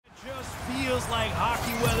like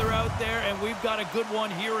hockey weather out there, and we've got a good one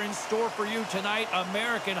here in store for you tonight.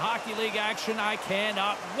 American Hockey League action. I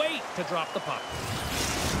cannot wait to drop the puck.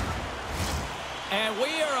 And we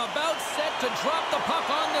are about set to drop the puck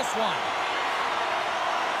on this one.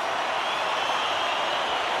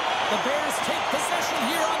 The Bears take possession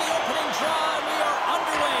here on the opening draw, and we are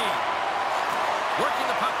underway. Working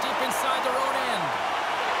the puck deep inside their own end.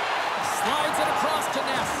 Slides it across to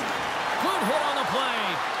Ness. Good hit on the play.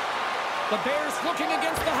 The Bears looking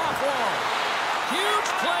against the half wall. Huge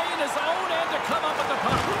play in his own end to come up with the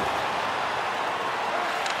puck.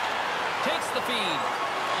 Takes the feed.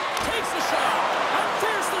 Takes the shot. And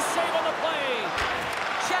there's the save on the play.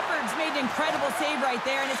 Shepard's made an incredible save right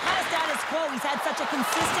there, and it's kind of status quo. He's had such a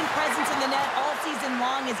consistent presence in the net all season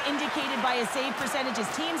long, as indicated by his save percentages.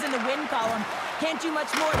 Teams in the win column can't do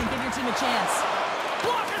much more than give your team a chance.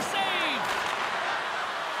 Blocker save!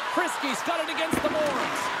 Frisky's got it against the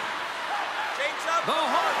boards. The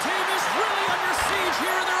Hawk team is really under siege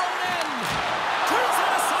here in their own end. Turns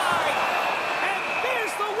it aside. And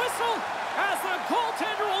there's the whistle as the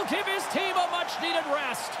goaltender will give his team a much-needed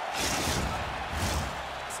rest.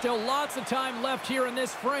 Still lots of time left here in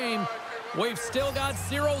this frame. We've still got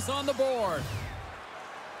zeros on the board.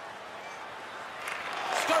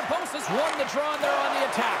 Scarbosa's won the draw and they're on the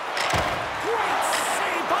attack. Great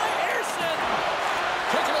save by Ersson.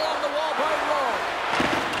 Taken along the wall by Rowe.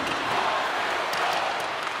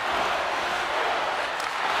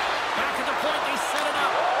 Back at the point, they set it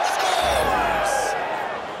up. Scores!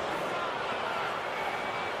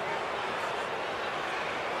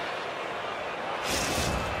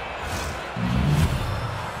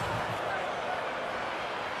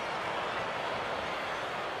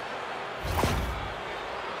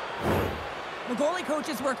 The goalie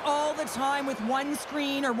coaches work all the time with one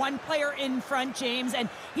screen or one player in front, James, and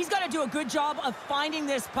he's got to do a good job of finding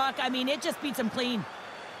this puck. I mean, it just beats him clean.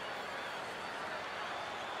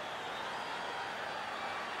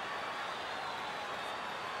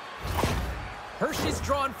 Hershey's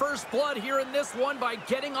drawn first blood here in this one by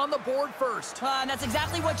getting on the board first. And that's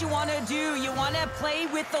exactly what you want to do. You want to play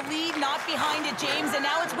with the lead, not behind it, James. And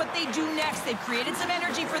now it's what they do next. They've created some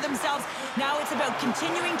energy for themselves. Now it's about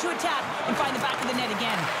continuing to attack and find the back of the net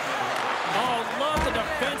again. Oh, love the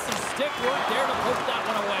defensive stick work there to poke that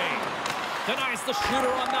one away. Denies the shooter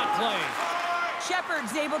on that play.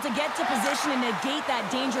 Shepard's able to get to position and negate that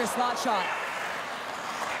dangerous slot shot.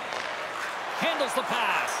 Handles the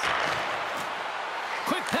pass.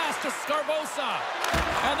 Quick pass to Scarbosa.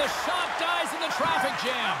 And the shot dies in the traffic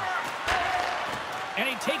jam. And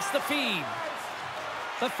he takes the feed.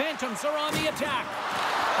 The Phantoms are on the attack.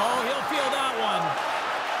 Oh, he'll feel that one.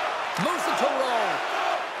 Moves it to Rowe.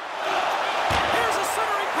 Here's a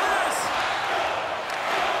centering pass.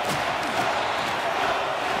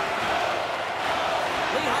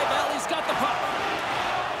 Lehigh Valley's got the puck.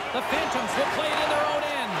 The Phantoms will play it in their own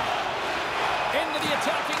end. Into the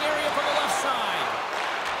attacking area from the left side.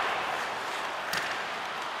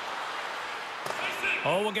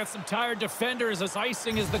 Oh, we'll get some tired defenders as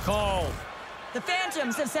icing is the call. The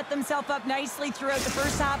Phantoms have set themselves up nicely throughout the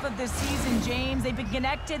first half of the season, James. They've been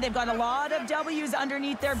connected. They've got a lot of W's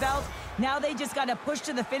underneath their belt. Now they just got to push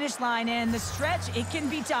to the finish line, and the stretch, it can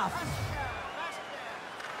be tough.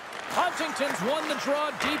 Huntington's won the draw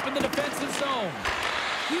deep in the defensive zone.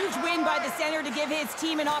 Huge win by the center to give his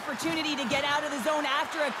team an opportunity to get out of the zone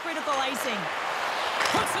after a critical icing.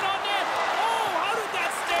 Puts it on net. Oh, how did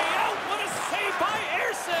that stay out? What a save by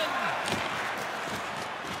Ersson.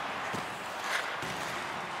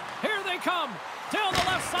 Here they come. Down the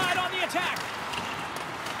left side on the attack.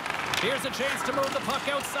 Here's a chance to move the puck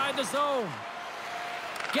outside the zone.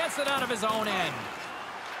 Gets it out of his own end.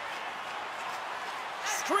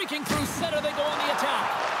 Streaking through center, they go on the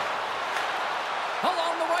attack.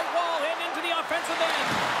 Along the right wall and into the offensive end.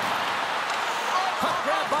 Puck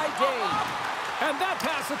grab by Day. And that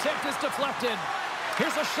pass attempt is deflected.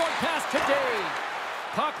 Here's a short pass to Day.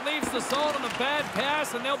 Puck leaves the zone on a bad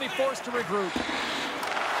pass, and they'll be forced to regroup.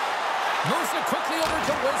 Moves it quickly over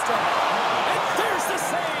to Wisdom. And there's the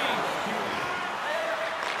save.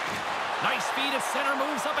 Nice feed at center,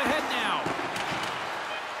 moves up ahead now.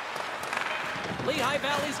 Lehigh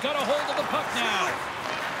Valley's got a hold of the puck now.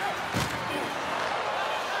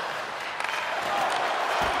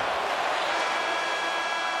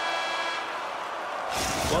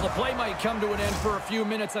 Well, the play might come to an end for a few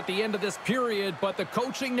minutes at the end of this period, but the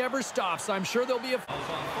coaching never stops. I'm sure there'll be a...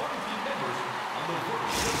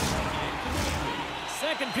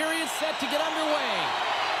 Second period set to get underway.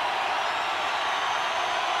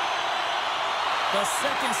 The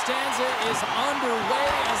second stanza is underway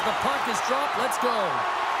as the puck is dropped. Let's go.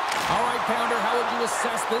 All right, pounder, how would you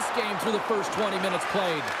assess this game through the first 20 minutes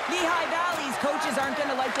played? Lehigh Valley's coaches aren't going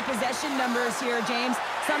to like the possession numbers here, James.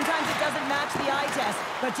 Sometimes it doesn't match the eye test,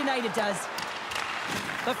 but tonight it does.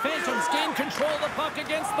 The Phantoms gain control of the puck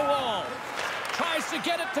against the wall. Tries to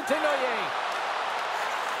get it to Denoyer.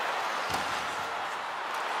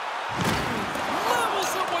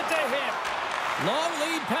 Levels it with the hip. Long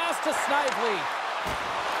lead pass to Snively.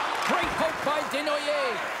 Great poke by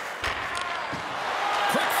Denoyer.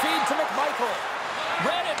 Quick feed to McMichael.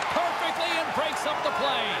 Read it perfectly and breaks up the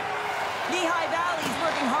play. Lehigh Valley's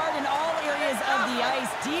working hard in all areas of the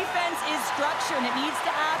ice. Defense is structure, and it needs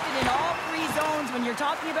to happen in all three zones. When you're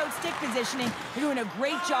talking about stick positioning, they're doing a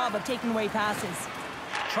great job of taking away passes.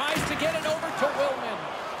 Tries to get it over to Willman.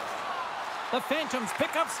 The Phantoms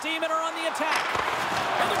pick up steam and are on the attack.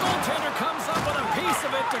 And the goaltender comes up with a piece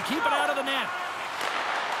of it to keep it out of the net.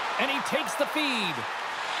 And he takes the feed.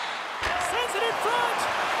 Sends it in front.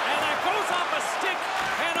 And that goes off a stick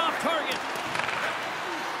and off target.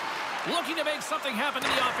 Looking to make something happen in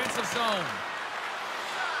the offensive zone.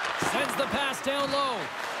 Sends the pass down low.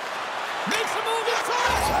 Makes a move in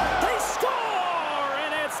front. They score!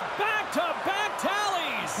 And it's back-to-back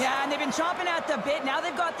tallies. Yeah, and they've been chomping at the bit. Now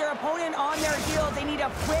they've got their opponent on their heels. They need a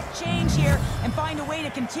quick change here and find a way to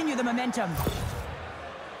continue the momentum.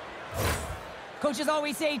 Coaches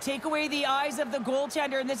always say, take away the eyes of the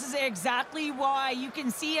goaltender, and this is exactly why. You can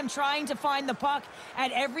see him trying to find the puck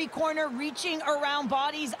at every corner, reaching around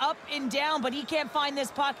bodies up and down, but he can't find this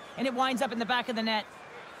puck, and it winds up in the back of the net.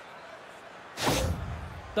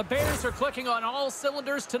 The Bears are clicking on all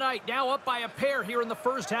cylinders tonight, now up by a pair here in the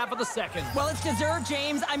first half of the second. Well, it's deserved,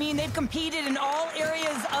 James. I mean, they've competed in all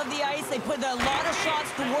areas of the ice. They put a lot of shots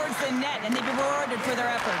towards the net, and they've been rewarded for their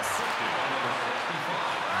efforts.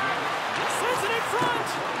 Sends it in front.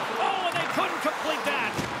 Oh, and they couldn't complete that.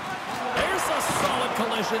 There's a solid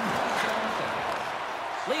collision.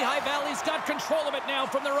 Lehigh Valley's got control of it now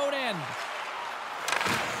from their own end.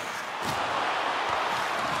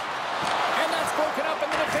 And that's broken up in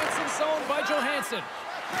the defensive zone by Johansson.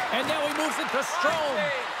 And now he moves it to Strome.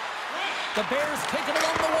 The Bears take it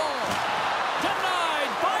along the wall.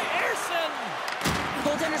 Denied by Ersson.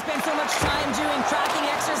 Goaltender spends so much time doing tracking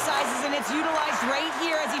exercises, and it's utilized right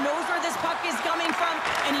here as he knows where this puck is coming from,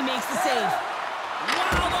 and he makes the save. Wow,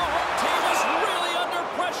 the home team is really under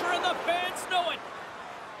pressure, and the fans know it.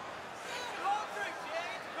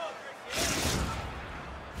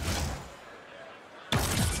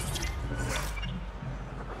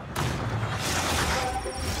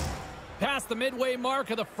 Past the midway mark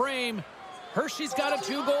of the frame, Hershey's got a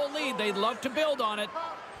 2-goal lead. They'd love to build on it.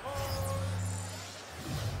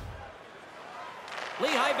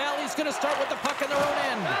 Lehigh Valley's going to start with the puck in their own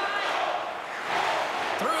end.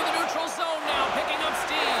 Through the neutral zone now, picking up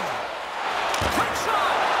steam. Quick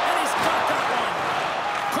shot, and he's got that one.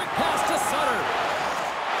 Quick pass to Sutter.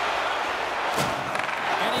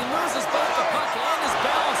 And he loses both the puck and his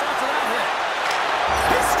balance after that hit.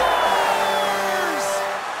 He scores!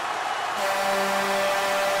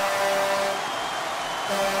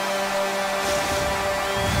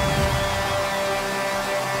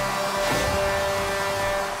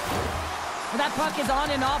 That puck is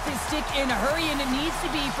on and off his stick in a hurry, and it needs to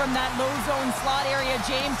be from that low zone slot area.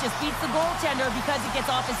 James just beats the goaltender because it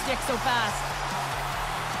gets off his stick so fast.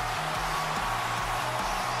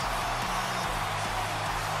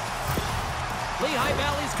 Lehigh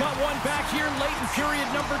Valley's got one back here late in period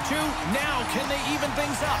number 2. Now, can they even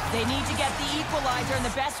things up? They need to get the equalizer, and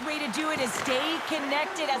the best way to do it is stay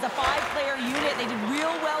connected as a 5-player unit. They did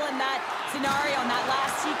real well in that scenario, in that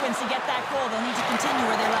last sequence to get that goal. They'll need to continue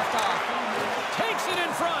where they left off. Takes it in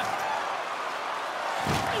front.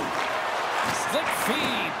 Slick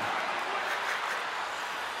feed.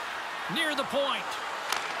 Near the point.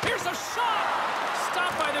 Here's a shot.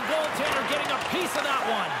 Stopped by the goaltender, getting a piece of that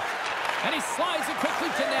one. And he slides it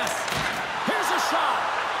quickly to Ness. Here's a shot.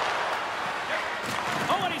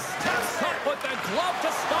 Oh, and he steps up with the glove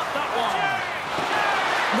to stop that one.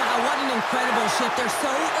 Wow, what an incredible shift. They're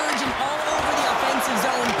so urgent all over the offensive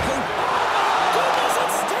zone. Goodness,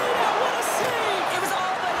 it stayed out. What a save. It was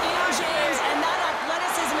all but in, James, and that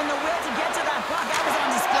athleticism and the will to get to that puck, that was on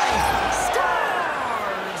display.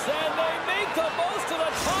 Scores! And they make the most of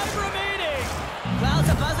the time remaining. Well,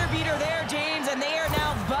 it's a buzzer beater there, James, and they are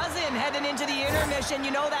now buzzing heading into the intermission.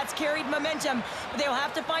 You know that's carried momentum, but they'll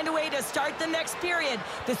have to find a way to start the next period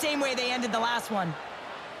the same way they ended the last one.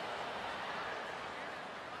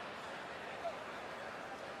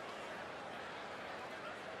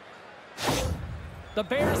 The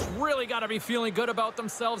Bears really got to be feeling good about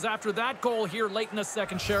themselves after that goal here late in the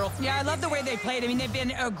second, Cheryl. Yeah, I love the way they played. I mean, they've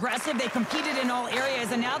been aggressive. They competed in all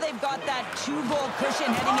areas, and now they've got that 2-goal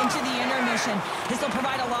cushion heading into the intermission. This will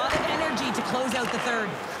provide a lot of energy to close out the third.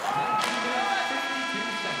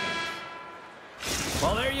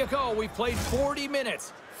 Well, there you go. We've played 40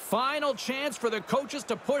 minutes. Final chance for the coaches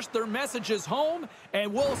to push their messages home,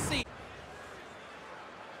 and we'll see.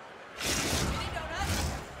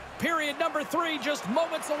 Period number 3 just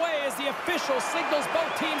moments away as the official signals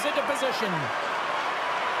both teams into position.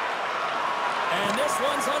 And this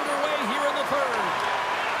one's underway here in the third.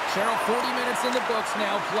 Cheryl, 40 minutes in the books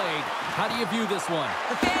now played. How do you view this one?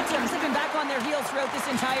 The Phantoms have been back on their heels throughout this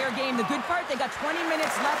entire game. The good part, they got 20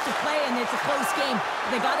 minutes left to play, and it's a close game.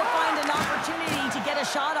 They got to find an opportunity to get a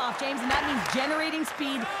shot off, James, and that means generating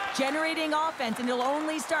speed, generating offense, and it'll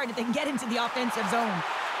only start if they can get into the offensive zone.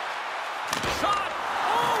 Shot!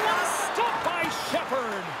 Oh, what a stop by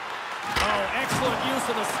Shepard! Oh, excellent use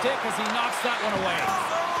of the stick as he knocks that one away.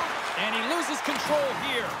 And he loses control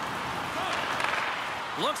here.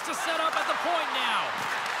 Looks to set up at the point now.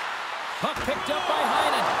 Puck picked up by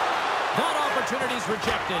Heinen. That opportunity's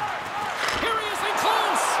rejected. Here he is in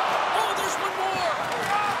close. Oh, there's one more.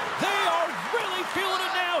 They are really feeling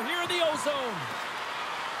it now here in the O-zone.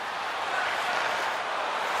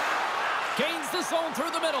 Gains the zone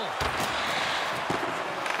through the middle.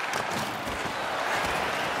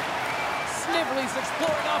 Snively's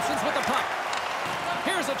exploring options with the puck.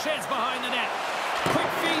 Here's a chance behind the net.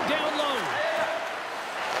 Quick feed down low.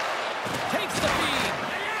 Takes the feed.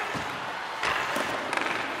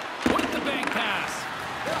 With the bank pass.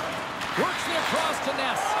 Works it across to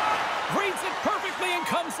Ness. Reads it perfectly and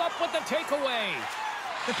comes up with the takeaway.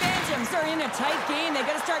 The Phantoms are in a tight game. They've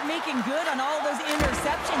got to start making good on all of those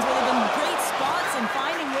interceptions where they've been great spots and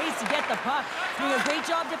finding ways to get the puck. Doing a great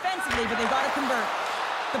job defensively, but they've got to convert.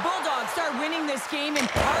 The Bulldogs start winning this game in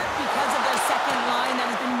part because of their second line that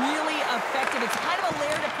has been really effective. It's kind of a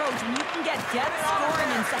layered approach. When you can get depth scoring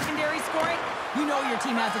and secondary scoring, you know your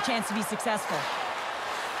team has a chance to be successful.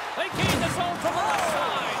 They gain the zone from the left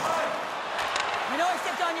side. I know I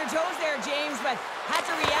stepped on your toes there, James, but had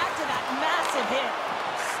to react to that massive hit.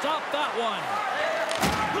 Stop that one.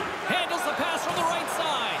 Handles the pass from the right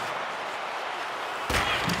side.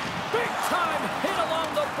 Big time hit along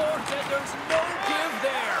the board, and there's no give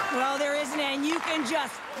there. Well, there isn't, and you can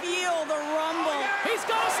just feel the rumble. He's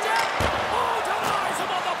got a step. Oh, denies him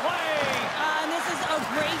on the play. And this is a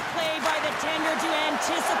great play by the tender to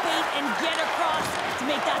anticipate and get across to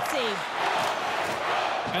make that save.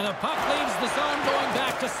 And the puck leaves the zone going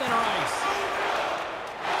back to center ice.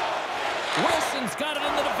 Wilson's got it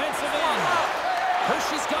in the defensive end.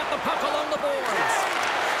 Hershey's got the puck along the boards.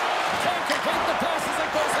 Can't complete the pass as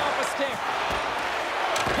it goes off a stick.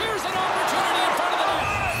 Here's an opportunity in front of the net.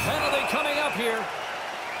 Penalty coming up here.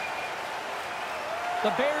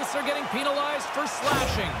 The Bears are getting penalized for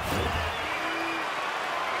slashing.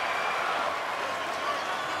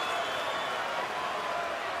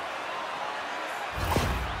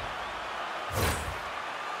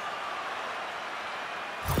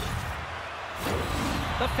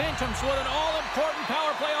 The Phantoms with an all-important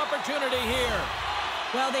power play opportunity here.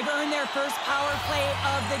 Well, they've earned their first power play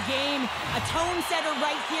of the game. A tone setter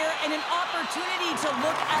right here and an opportunity to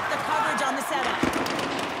look at the coverage on the setup.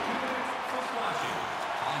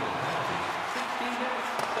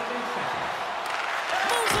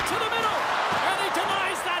 Moves it to the middle, and he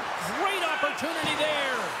denies that great opportunity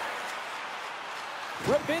there.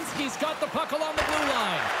 Rybinski's got the puck along the blue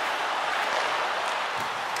line.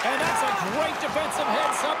 And that's a great defensive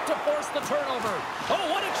heads-up to force the turnover. Oh,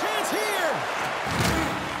 what a chance here!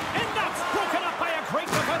 And that's broken up by a great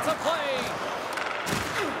defensive play.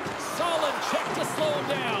 Solid check to slow him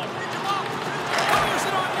down. Fires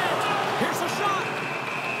it on net. Here's a shot.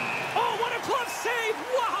 Oh, what a glove save!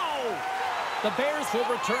 Wow! The Bears will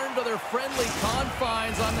return to their friendly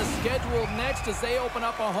confines on the schedule next as they open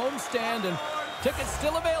up a homestand, and tickets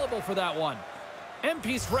still available for that one.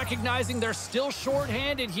 MP's recognizing they're still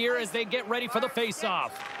short-handed here as they get ready for the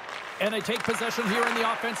face-off. And they take possession here in the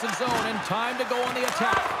offensive zone, and time to go on the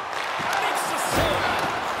attack. Makes the save.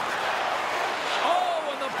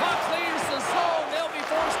 Oh, and the puck leaves the zone. They'll be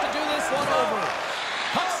forced to do this one over.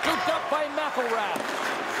 Puck scooped up by McElrath.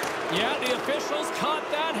 Yeah, the officials caught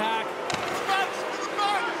that hack.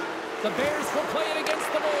 The Bears will play it against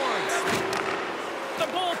the boards. The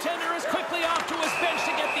goaltender is quickly off to his bench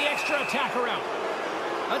to get the extra attacker out.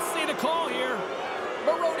 Let's see the call here.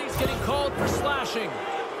 Maroney's getting called for slashing.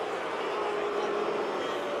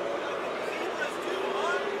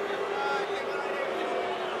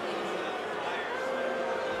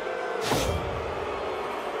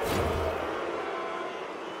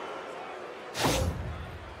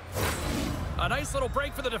 nice little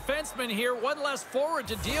break for the defenseman here. One less forward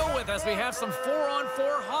to deal with as we have some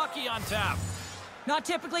 4-on-4 hockey on tap. Not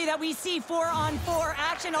typically that we see 4-on-4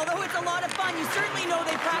 action, although it's a lot of fun. You certainly know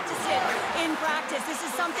they practice it in practice. This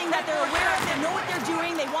is something that they're aware of. They know what they're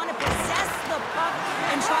doing. They want to possess the puck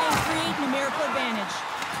and try and create numerical advantage.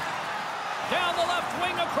 Down the left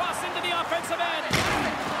wing, across into the offensive end.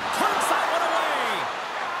 Turns that one away.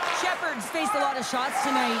 Shepard's faced a lot of shots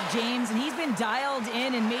tonight, James, and he's been dialed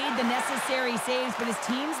in and made the necessary saves, but his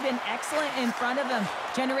team's been excellent in front of him,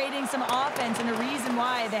 generating some offense and a reason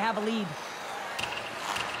why they have a lead.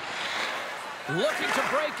 Looking to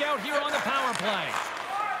break out here on the power play.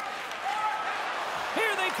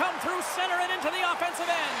 Here they come through center and into the offensive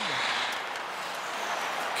end.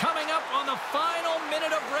 Coming up on the final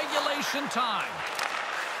minute of regulation time.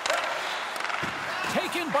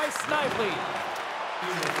 Taken by Snively.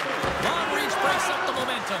 Long reach breaks up the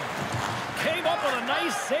momentum. Came up with a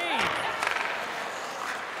nice save.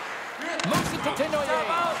 Moves it to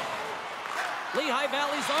Tenoyer. Lehigh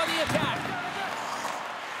Valley's on the attack.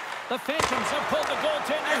 The Phantoms have pulled the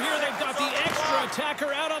goaltender here. They've got the extra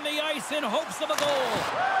attacker out on the ice in hopes of a goal.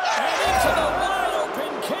 And into the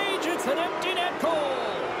wide-open cage. It's an empty net goal.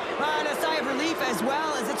 And a sigh of relief as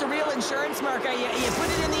well, as it's a real insurance marker. You put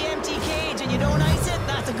it in the empty cage and you don't ice it,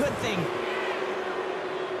 that's a good thing.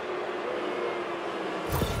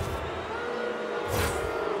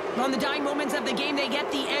 On the dying moments of the game, they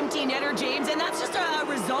get the empty netter, James, and that's just a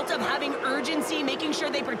result of having urgency, making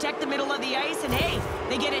sure they protect the middle of the ice, and hey,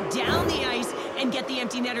 they get it down the ice and get the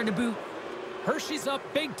empty netter to boot. Hershey's up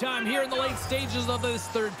big time here in the late stages of this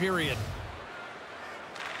third period.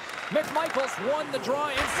 McMichaels won the draw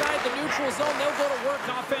inside the neutral zone. They'll go to work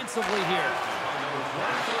offensively here.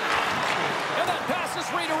 And that pass is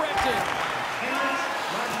redirected.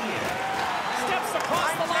 Steps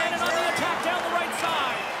across the line and on the attack down the right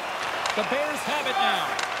side. The Bears have it now.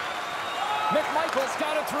 McMichaels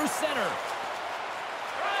got it through center.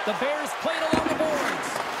 The Bears played along the boards.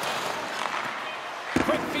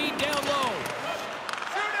 Quick feed down low.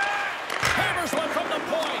 Hammers one from the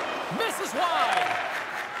point. Misses wide.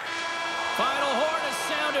 Final horn is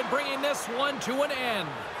sounded, bringing this one to an end.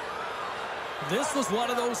 This was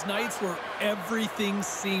one of those nights where everything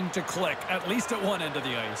seemed to click, at least at one end of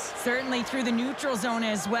the ice. Certainly through the neutral zone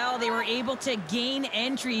as well. They were able to gain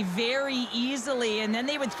entry very easily, and then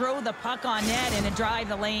they would throw the puck on net and drive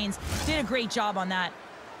the lanes. Did a great job on that.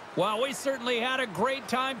 Well, we certainly had a great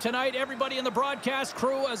time tonight. Everybody in the broadcast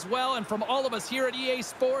crew as well, and from all of us here at EA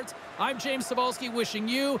Sports, I'm James Cebulski wishing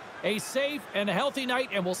you a safe and healthy night,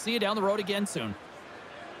 and we'll see you down the road again soon.